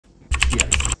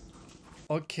Yes.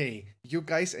 Okay, you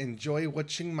guys enjoy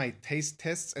watching my taste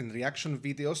tests and reaction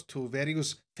videos to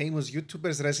various famous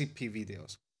YouTubers' recipe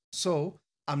videos. So,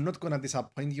 I'm not gonna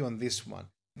disappoint you on this one.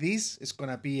 This is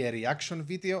gonna be a reaction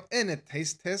video and a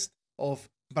taste test of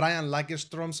Brian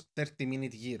Lagerstrom's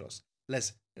 30-minute gyros.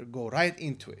 Let's go right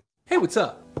into it. Hey, what's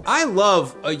up? I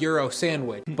love a Gyro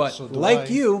sandwich, but So do like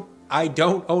I. you, I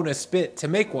don't own a spit to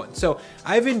make one. So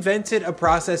I've invented a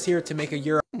process here to make a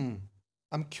Gyro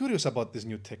I'm curious about this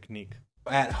new technique.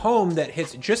 at home that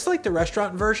hits just like the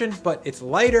restaurant version, but it's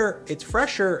lighter, it's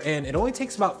fresher, and it only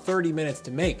takes about 30 minutes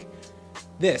to make.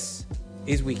 This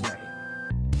is weeknight.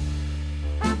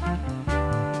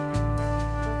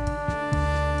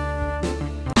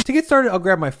 To get started, I'll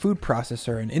grab my food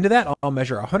processor, and into that I'll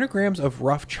measure 100 grams of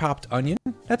rough chopped onion.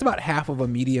 That's about half of a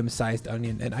medium-sized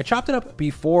onion, and I chopped it up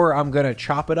before I'm gonna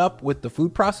chop it up with the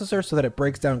food processor so that it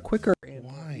breaks down quicker and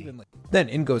more evenly. Then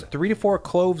in goes 3 to 4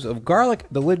 cloves of garlic.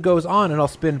 The lid goes on, and I'll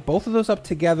spin both of those up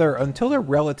together until they're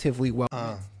relatively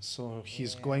well. So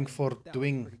he's going for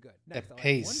doing a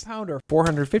paste. 1 pound or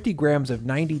 450 grams of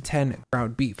 90-10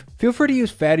 ground beef. Feel free to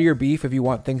use fattier beef if you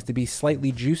want things to be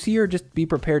slightly juicier. Just be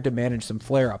prepared to manage some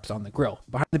flare-ups on the grill.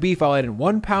 Behind the beef, I'll add in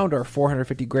 1 pound or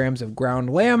 450 grams of ground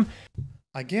lamb.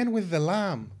 Again with the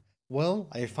lamb. Well,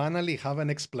 I finally have an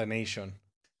explanation.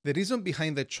 The reason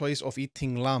behind the choice of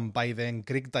eating lamb by the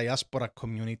Greek diaspora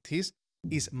communities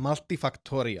is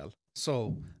multifactorial.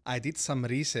 So, I did some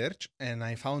research and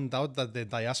I found out that the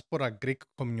diaspora Greek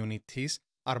communities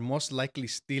are most likely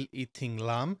still eating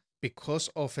lamb because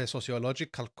of a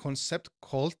sociological concept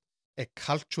called a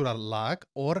cultural lag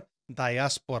or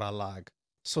diaspora lag.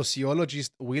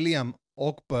 Sociologist William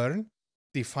Ogburn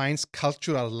defines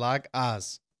cultural lag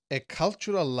as a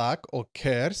cultural lag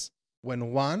occurs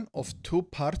when one of two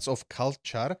parts of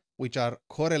culture which are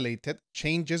correlated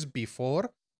changes before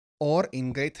or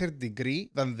in greater degree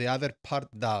than the other part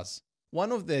does.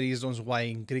 One of the reasons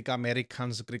why Greek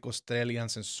Americans, Greek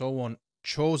Australians, and so on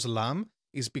chose lamb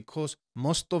is because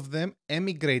most of them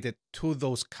emigrated to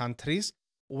those countries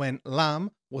when lamb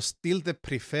was still the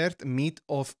preferred meat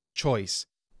of choice.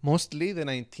 Mostly the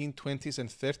 1920s and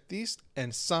 30s,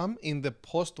 and some in the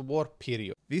post-war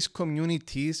period. These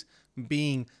communities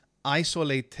being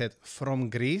isolated from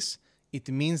Greece, it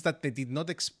means that they did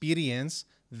not experience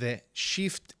the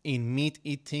shift in meat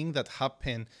eating that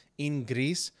happened in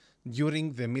Greece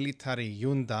during the military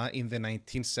junta in the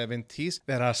 1970s.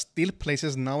 There are still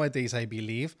places nowadays, I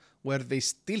believe, where they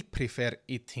still prefer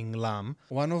eating lamb.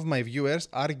 One of my viewers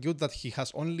argued that he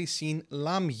has only seen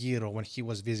lamb gyro when he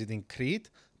was visiting Crete,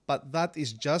 but that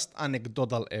is just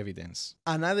anecdotal evidence.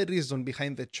 Another reason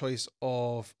behind the choice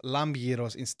of lamb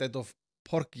gyros instead of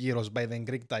pork gyros by the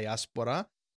Greek diaspora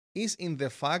is in the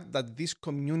fact that these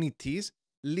communities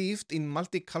lived in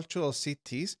multicultural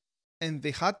cities and they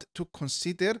had to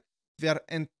consider their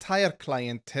entire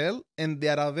clientele and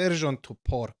their aversion to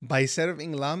pork. By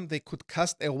serving lamb, they could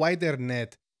cast a wider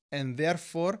net and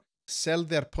therefore sell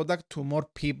their product to more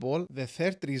people. The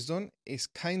third reason is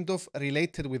kind of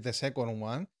related with the second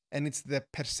one, and it's the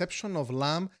perception of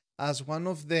lamb as one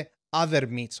of the other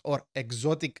meats or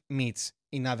exotic meats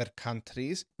in other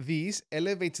countries. This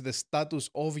elevates the status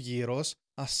of gyros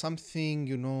as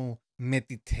something,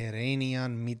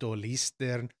 Mediterranean, Middle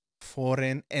Eastern,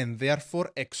 foreign, and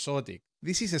therefore exotic.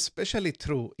 This is especially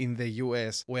true in the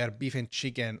US, where beef and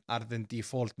chicken are the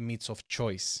default meats of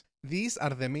choice. These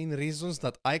are the main reasons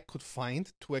that I could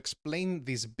find to explain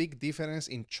this big difference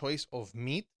in choice of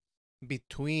meat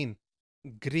between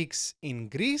Greeks in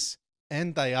Greece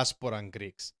and diaspora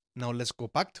Greeks. Now let's go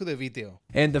back to the video.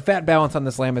 And the fat balance on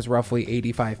this lamb is roughly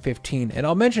 85-15. And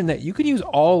I'll mention that you could use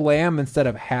all lamb instead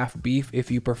of half beef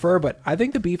if you prefer, but I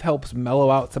think the beef helps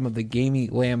mellow out some of the gamey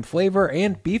lamb flavor,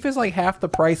 and beef is like half the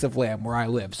price of lamb where I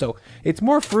live, so it's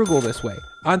more frugal this way.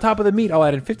 On top of the meat, I'll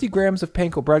add in 50 grams of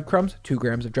panko breadcrumbs, 2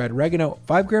 grams of dried oregano,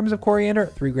 5 grams of coriander,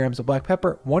 3 grams of black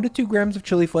pepper, 1 to 2 grams of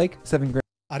chili flake, 7 grams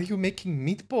Are you making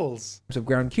meatballs? of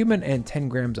ground cumin, and 10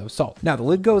 grams of salt. Now the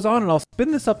lid goes on and I'll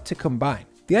spin this up to combine.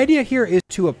 The idea here is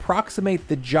to approximate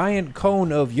the giant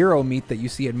cone of gyro meat that you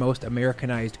see at most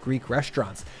Americanized Greek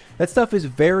restaurants. That stuff is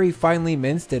very finely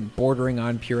minced and bordering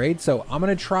on pureed, so I'm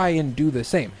gonna try and do the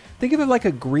same. Think of it like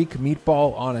a Greek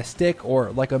meatball on a stick,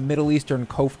 or like a Middle Eastern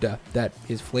kofta that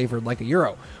is flavored like a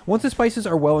gyro. Once the spices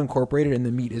are well incorporated and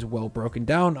the meat is well broken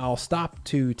down, I'll stop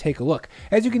to take a look.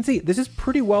 As you can see, this is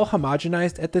pretty well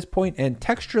homogenized at this point, and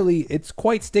texturally it's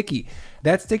quite sticky.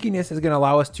 That stickiness is going to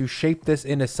allow us to shape this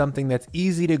into something that's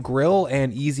easy to grill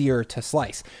and easier to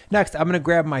slice. Next, I'm going to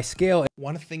grab my scale.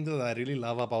 One thing that I really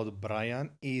love about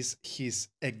Brian is is his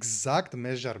exact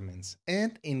measurements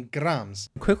and in grams.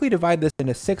 Quickly divide this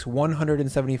into 6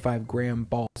 175-gram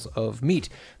balls of meat.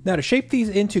 Now to shape these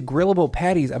into grillable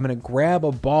patties, I'm going to grab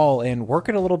a ball and work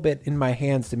it a little bit in my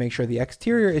hands to make sure the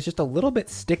exterior is just a little bit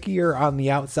stickier on the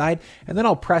outside, and then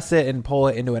I'll press it and pull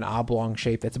it into an oblong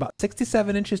shape that's about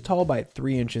 67 inches tall by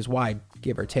 3 inches wide,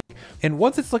 give or take. And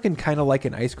once it's looking kind of like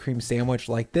an ice cream sandwich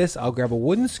like this, I'll grab a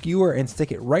wooden skewer and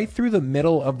stick it right through the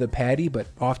middle of the patty, but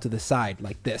off to the side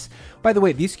like this. By the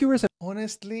way, these skewers have...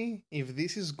 Honestly, if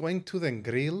this is going to the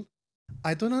grill,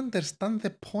 I don't understand the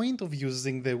point of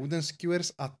using the wooden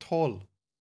skewers at all.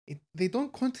 They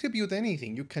don't contribute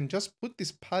anything. You can just put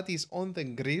these patties on the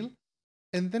grill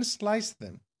and then slice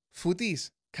them.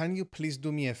 Foodies, can you please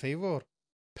do me a favor?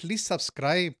 Please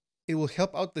subscribe. It will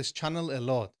help out this channel a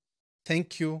lot.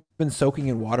 Thank you. Been soaking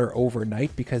in water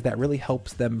overnight because that really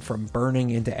helps them from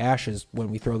burning into ashes when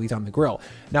we throw these on the grill.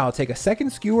 Now I'll take a second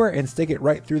skewer and stick it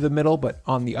right through the middle, but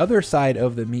on the other side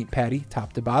of the meat patty,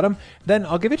 top to bottom. Then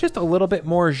I'll give it just a little bit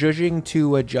more zhuzhing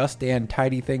to adjust and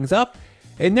tidy things up.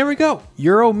 And there we go,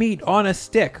 Gyro meat on a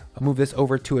stick. I'll move this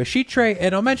over to a sheet tray,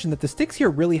 and I'll mention that the sticks here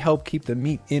really help keep the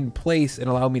meat in place and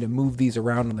allow me to move these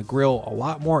around on the grill a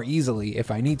lot more easily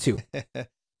if I need to.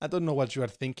 I don't know what you are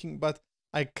thinking, but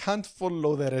I can't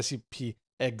follow the recipe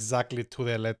exactly to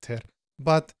the letter.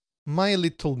 But my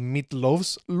little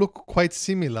meatloaves look quite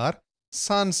similar,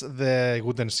 sans the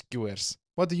wooden skewers.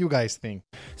 What do you guys think?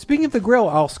 Speaking of the grill,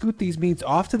 I'll scoot these meats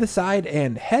off to the side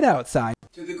and head outside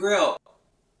To the grill.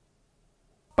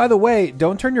 By the way,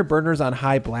 don't turn your burners on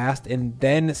high blast and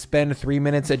then spend 3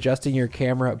 minutes adjusting your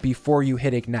camera before you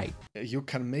hit ignite. You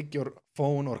can make your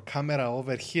phone or camera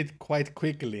overheat quite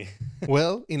quickly.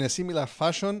 Well, in a similar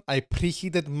fashion, I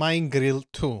preheated my grill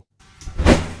too.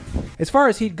 As far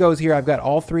as heat goes here, I've got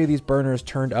all 3 of these burners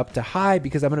turned up to high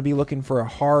because I'm going to be looking for a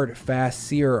hard, fast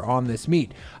sear on this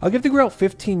meat. I'll give the grill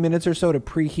 15 minutes or so to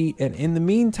preheat, and in the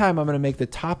meantime, I'm going to make the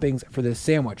toppings for this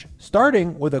sandwich,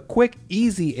 starting with a quick,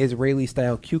 easy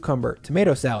Israeli-style cucumber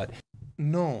tomato salad.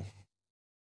 No.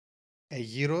 A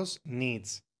gyros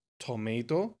needs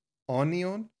tomato,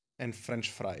 onion, and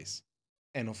French fries.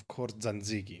 And of course,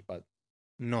 tzatziki, but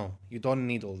no, you don't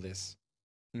need all this.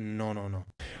 No.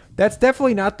 That's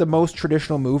definitely not the most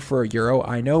traditional move for a gyro,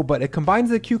 I know, but it combines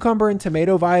the cucumber and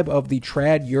tomato vibe of the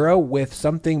trad gyro with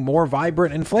something more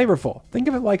vibrant and flavorful. Think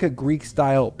of it like a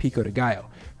Greek-style pico de gallo.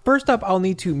 First up, I'll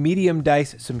need to medium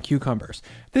dice some cucumbers.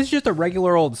 This is just a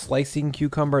regular old slicing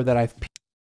cucumber that I've...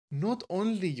 Not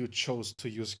only you chose to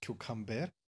use cucumber,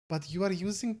 but you are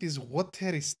using this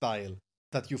watery style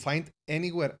that you find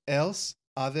anywhere else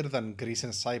other than Greece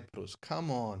and Cyprus. Come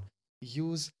on,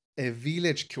 use a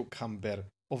village cucumber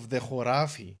of the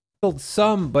Horafi. Peeled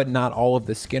some, but not all of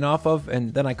the skin off of,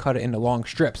 and then I cut it into long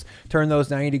strips. Turn those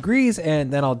 90 degrees,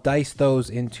 and then I'll dice those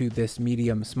into this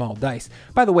medium small dice.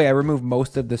 By the way, I removed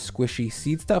most of the squishy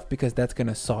seed stuff because that's going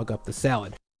to sog up the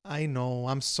salad. I know,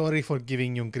 I'm sorry for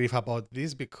giving you grief about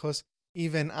this because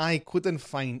even I couldn't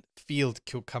find field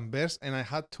cucumbers and I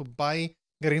had to buy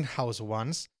greenhouse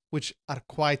ones, which are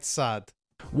quite sad.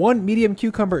 One medium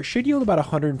cucumber should yield about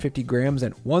 150 grams,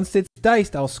 and once it's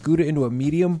diced, I'll scoot it into a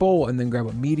medium bowl and then grab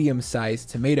a medium-sized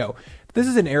tomato. This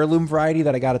is an heirloom variety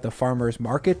that I got at the farmer's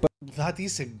market, but that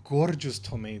is a gorgeous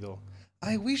tomato.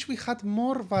 I wish we had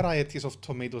more varieties of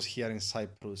tomatoes here in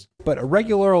Cyprus. But a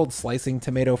regular old slicing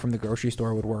tomato from the grocery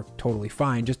store would work totally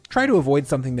fine. Just try to avoid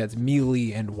something that's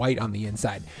mealy and white on the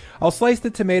inside. I'll slice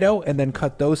the tomato and then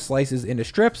cut those slices into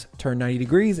strips, turn 90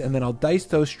 degrees, and then I'll dice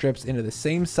those strips into the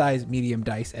same size medium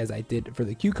dice as I did for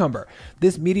the cucumber.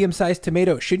 This medium-sized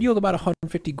tomato should yield about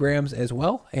 150 grams as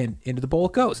well, and into the bowl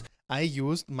it goes. I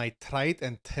used my tried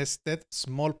and tested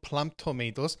small plum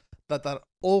tomatoes that are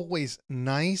always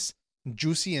nice,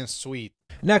 juicy and sweet.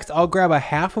 Next, I'll grab a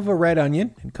half of a red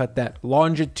onion and cut that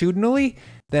longitudinally,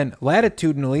 then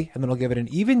latitudinally, and then I'll give it an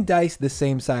even dice the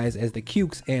same size as the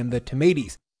cukes and the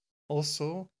tomatoes.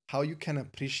 Also, how you can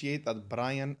appreciate that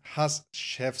Brian has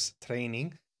chef's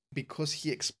training because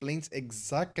he explains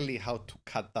exactly how to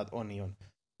cut that onion,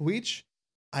 which,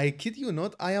 I kid you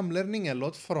not, I am learning a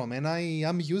lot from and I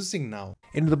am using now.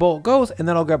 Into the bowl it goes, and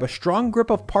then I'll grab a strong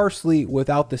grip of parsley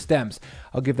without the stems.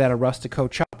 I'll give that a rustico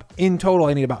chop. In total,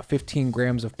 I need about 15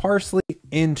 grams of parsley.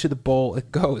 Into the bowl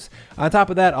it goes. On top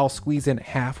of that, I'll squeeze in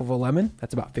half of a lemon.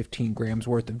 That's about 15 grams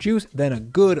worth of juice. Then a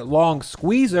good long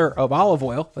squeezer of olive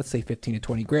oil. Let's say 15 to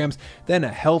 20 grams. Then a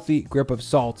healthy grip of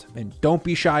salt. And don't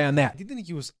be shy on that. I didn't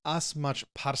use as much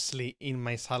parsley in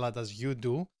my salad as you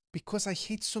do, because I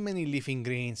hate so many leafy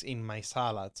greens in my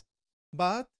salads.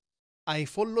 But I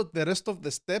followed the rest of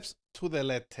the steps to the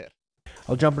letter.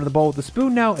 I'll jump into the bowl with the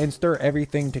spoon now and stir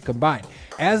everything to combine.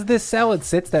 As this salad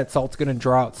sits, that salt's going to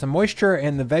draw out some moisture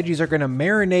and the veggies are going to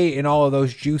marinate in all of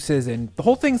those juices and the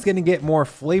whole thing's going to get more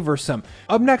flavorsome.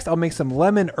 Up next, I'll make some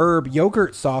lemon herb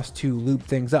yogurt sauce to lube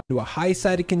things up. To a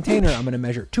high-sided container, I'm going to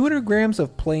measure 200 grams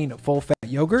of plain full-fat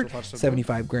yogurt, So far, so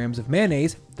 75 grams of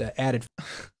mayonnaise, the added...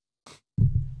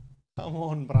 Come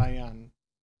on, Brian.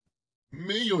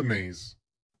 Mayonnaise.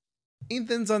 In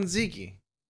the tzatziki.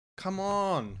 Come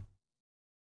on.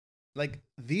 Like,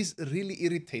 this really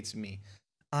irritates me.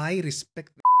 I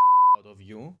respect the out of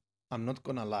you. I'm not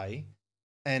gonna lie.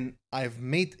 And I've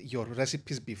made your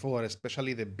recipes before,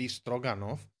 especially the beef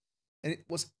stroganoff, and it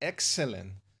was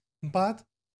excellent. But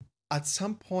at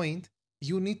some point,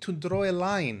 you need to draw a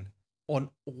line on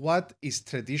what is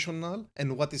traditional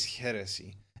and what is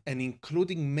heresy. And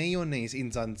including mayonnaise in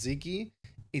tzatziki,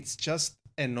 it's just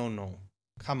a no-no.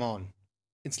 Come on.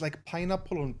 It's like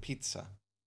pineapple on pizza.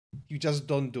 You just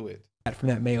don't do it. From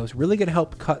that mayo is really going to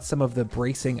help cut some of the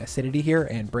bracing acidity here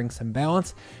and bring some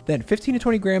balance. Then 15 to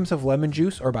 20 grams of lemon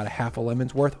juice, or about a half a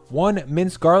lemon's worth, 1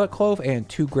 minced garlic clove, and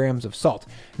 2 grams of salt.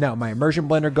 Now my immersion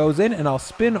blender goes in and I'll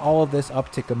spin all of this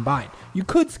up to combine. You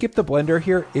could skip the blender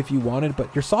here if you wanted,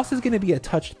 but your sauce is going to be a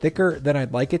touch thicker than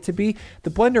I'd like it to be. The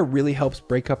blender really helps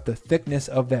break up the thickness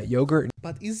of that yogurt.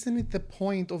 But isn't it the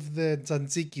point of the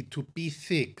tzatziki to be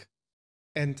thick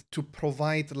and to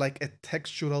provide like a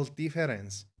textural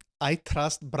difference? I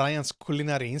trust Brian's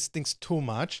culinary instincts too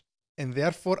much, and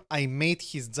therefore I made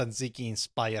his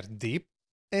tzatziki-inspired dip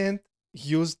and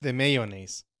used the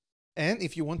mayonnaise. And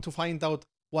if you want to find out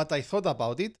what I thought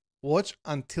about it, watch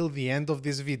until the end of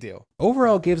this video.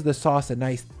 Overall gives the sauce a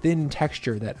nice thin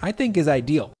texture that I think is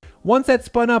ideal. Once that's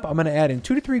spun up, I'm going to add in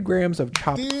 2 to 3 grams of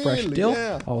chopped fresh dill.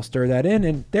 Yeah. I'll stir that in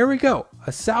and there we go.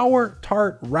 A sour,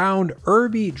 tart, round,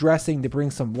 herby dressing to bring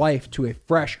some life to a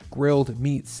fresh grilled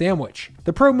meat sandwich.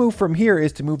 The pro move from here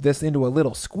is to move this into a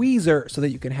little squeezer so that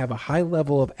you can have a high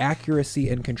level of accuracy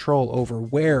and control over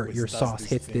where your sauce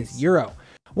hits this gyro.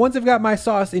 Once I've got my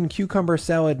sauce in cucumber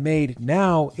salad made,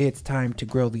 now it's time to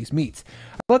grill these meats.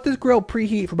 I let this grill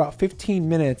preheat for about 15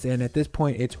 minutes and at this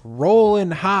point it's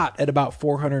rolling hot at about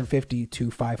 450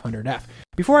 to 500 F.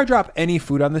 Before I drop any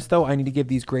food on this though, I need to give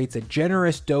these grates a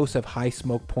generous dose of high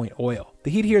smoke point oil.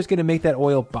 The heat here is going to make that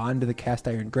oil bond to the cast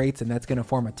iron grates and that's going to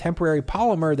form a temporary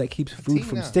polymer that keeps food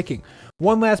from sticking.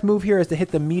 One last move here is to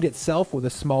hit the meat itself with a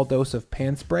small dose of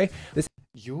pan spray.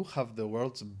 You have the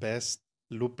world's best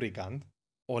lubricant,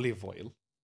 olive oil,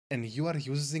 and you are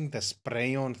using the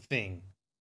spray-on thing.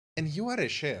 And you are a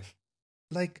chef.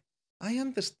 Like, I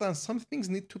understand some things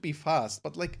need to be fast,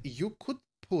 but like you could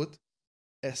put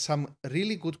some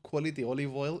really good quality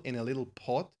olive oil in a little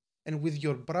pot and with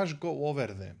your brush go over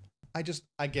them. I just,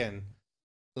 again,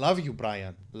 love you,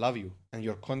 Brian. Love you. And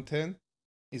your content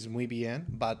is muy bien,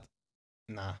 but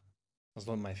nah, that's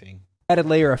not my thing. Added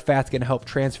layer of fat's going to help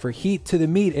transfer heat to the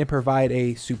meat and provide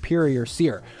a superior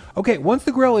sear. Okay, once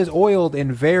the grill is oiled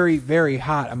and very, very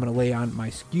hot, I'm going to lay on my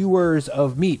skewers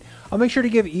of meat. I'll make sure to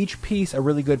give each piece a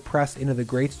really good press into the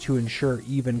grates to ensure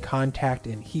even contact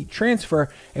and heat transfer.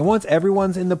 And once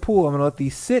everyone's in the pool, I'm going to let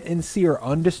these sit and sear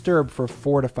undisturbed for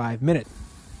 4 to 5 minutes.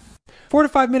 4 to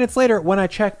 5 minutes later, when I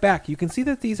check back, you can see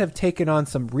that these have taken on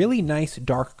some really nice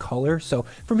dark color. So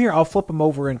from here, I'll flip them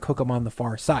over and cook them on the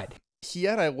far side.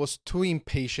 Here I was too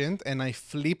impatient and I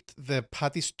flipped the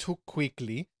patties too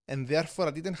quickly and therefore I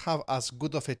didn't have as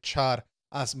good of a char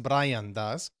as Brian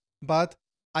does, but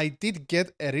I did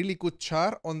get a really good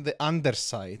char on the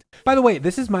underside. By the way,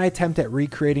 this is my attempt at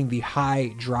recreating the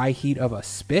high dry heat of a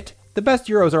spit. The best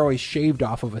gyros are always shaved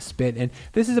off of a spit, and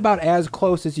this is about as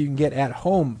close as you can get at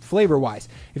home flavor-wise.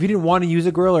 If you didn't want to use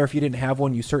a grill or if you didn't have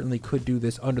one, you certainly could do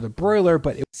this under the broiler,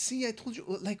 but See, I told you,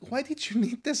 like, why did you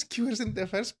need the skewers in the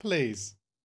first place?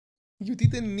 You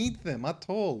didn't need them at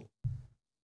all.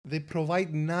 They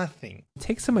provide nothing.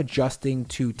 Take some adjusting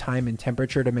to time and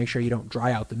temperature to make sure you don't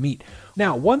dry out the meat.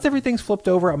 Now, once everything's flipped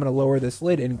over, I'm going to lower this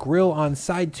lid and grill on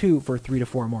side 2 for 3 to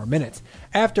 4 more minutes.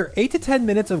 After 8 to 10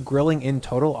 minutes of grilling in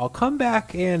total, I'll come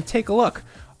back and take a look.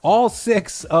 All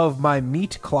 6 of my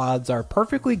meat clods are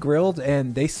perfectly grilled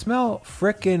and they smell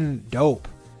frickin' dope.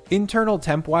 Internal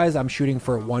temp wise, I'm shooting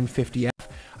for 150F.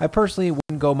 I personally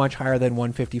wouldn't go much higher than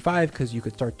 155 because you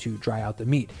could start to dry out the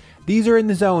meat. These are in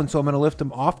the zone, so I'm going to lift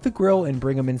them off the grill and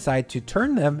bring them inside to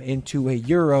turn them into a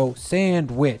gyro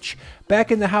sandwich.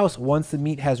 Back in the house, once the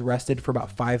meat has rested for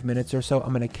about 5 minutes or so,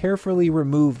 I'm going to carefully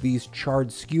remove these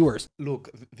charred skewers. Look,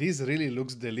 this really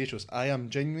looks delicious. I am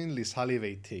genuinely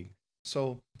salivating.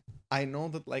 So I know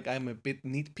that like I'm a bit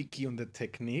nitpicky on the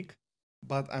technique,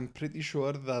 but I'm pretty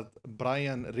sure that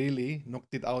Brian really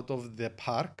knocked it out of the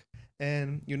park.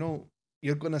 And you know,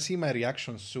 you're gonna see my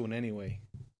reaction soon anyway.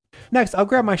 Next, I'll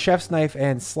grab my chef's knife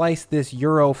and slice this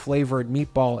Gyro flavored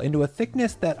meatball into a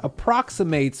thickness that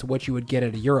approximates what you would get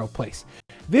at a Gyro place.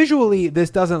 Visually, this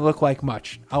doesn't look like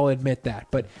much, I'll admit that,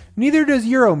 but neither does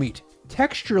Gyro meat.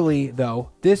 Texturally,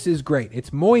 though, this is great.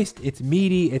 It's moist, it's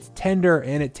meaty, it's tender,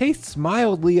 and it tastes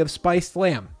mildly of spiced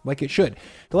lamb, like it should.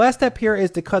 The last step here is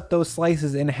to cut those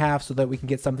slices in half so that we can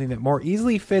get something that more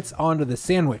easily fits onto the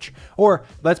sandwich. Or,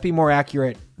 let's be more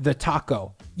accurate, the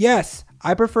taco. Yes,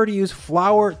 I prefer to use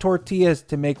flour tortillas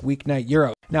to make weeknight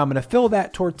gyros. Now I'm going to fill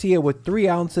that tortilla with 3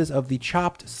 ounces of the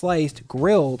chopped, sliced,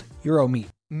 grilled gyro meat.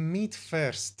 Meat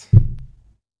first.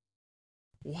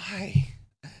 Why?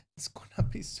 It's gonna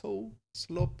be so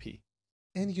sloppy.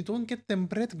 And you don't get the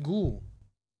bread goo.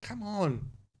 Come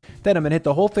on. Then I'm going to hit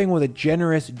the whole thing with a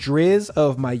generous drizz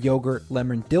of my yogurt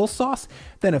lemon dill sauce,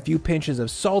 then a few pinches of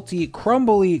salty,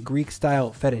 crumbly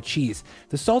Greek-style feta cheese.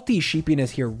 The salty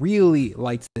sheepiness here really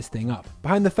lights this thing up.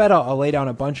 Behind the feta, I'll lay down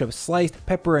a bunch of sliced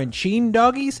pepperoncini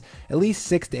doggies, at least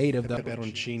 6 to 8 of them.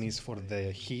 Pepperoncinis for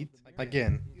the heat.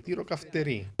 Again, tiro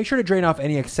kafteri. Make sure to drain off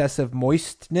any excessive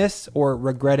moistness or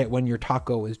regret it when your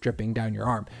taco is dripping down your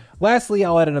arm. Lastly,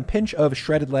 I'll add in a pinch of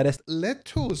shredded lettuce.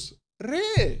 Lettuce.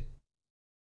 Re.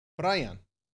 Brian,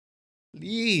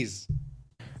 please.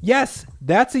 Yes,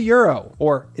 that's a gyro,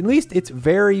 or at least it's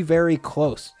very, very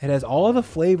close. It has all of the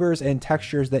flavors and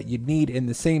textures that you'd need in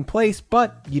the same place,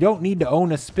 but you don't need to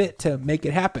own a spit to make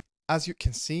it happen. As you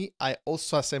can see, I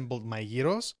also assembled my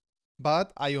gyros,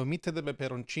 but I omitted the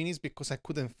pepperoncinis because I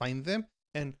couldn't find them,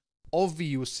 and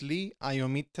obviously I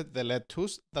omitted the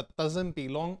lettuce that doesn't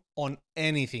belong on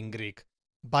anything Greek.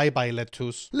 Bye-bye,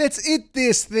 lettuce. Let's eat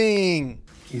this thing!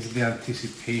 Is the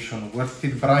anticipation worth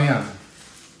it, Brian?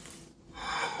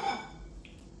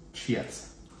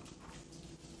 Cheers.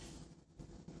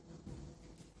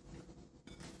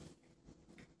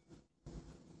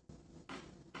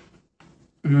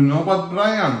 You know what,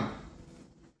 Brian?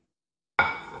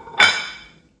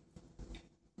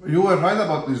 You were right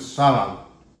about this salad.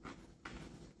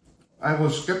 I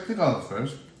was skeptical at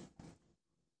first,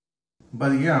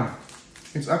 but yeah,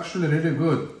 it's actually really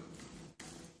good.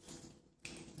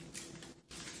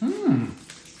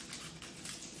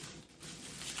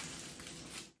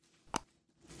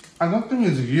 I don't think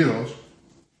it's gyros,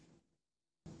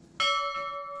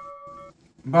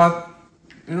 but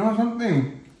you know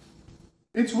something?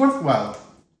 It's worthwhile.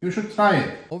 You should try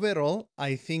it. Overall,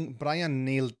 I think Brian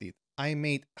nailed it. I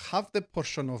made half the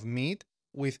portion of meat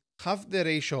with half the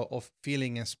ratio of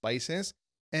filling and spices,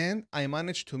 and I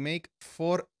managed to make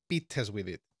 4 pizzas with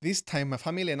it. This time, my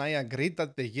family and I agreed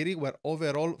that the gyri were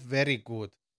overall very good.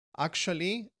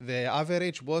 Actually, the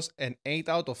average was an 8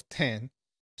 out of 10.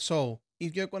 So,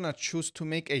 if you're gonna choose to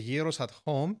make a gyros at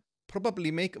home,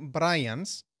 probably make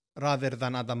Brian's rather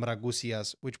than Adam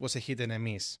Ragusia's, which was a hit and a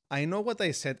miss. I know what I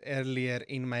said earlier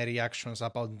in my reactions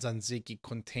about tzatziki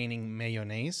containing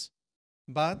mayonnaise,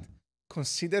 but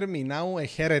consider me now a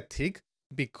heretic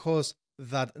because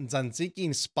that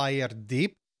tzatziki-inspired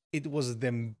dip, it was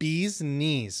the bee's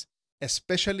knees,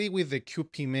 especially with the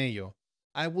QP mayo.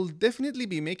 I will definitely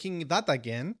be making that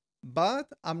again, but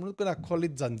I'm not gonna call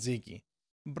it tzatziki.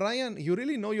 Brian, you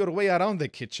really know your way around the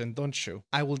kitchen, don't you?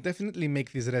 I will definitely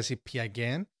make this recipe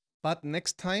again, but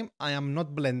next time I am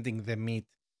not blending the meat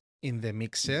in the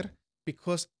mixer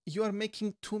because you are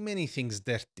making too many things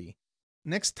dirty.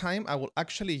 Next time I will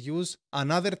actually use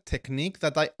another technique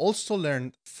that I also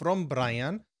learned from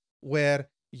Brian, where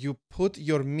you put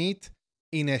your meat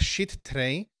in a sheet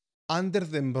tray under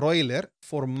the broiler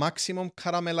for maximum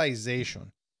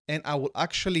caramelization. And I will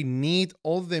actually knead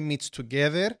all the meats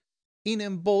together in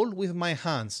a bowl with my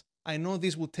hands. I know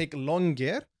this will take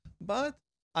longer, but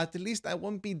at least I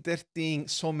won't be dirtying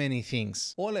so many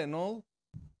things. All in all,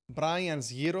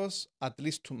 Brian's gyros, at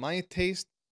least to my taste,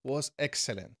 was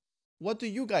excellent. What do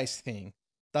you guys think?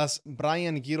 Does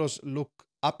Brian gyros look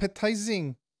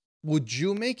appetizing? Would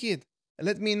you make it?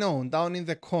 Let me know down in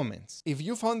the comments. If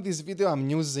you found this video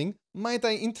amusing, might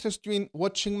I interest you in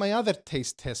watching my other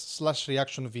taste test /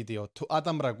 reaction video to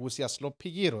Adam Ragusia's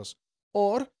sloppy gyros,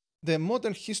 or the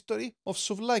modern history of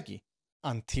souvlaki.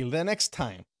 Until the next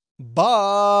time,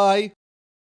 bye!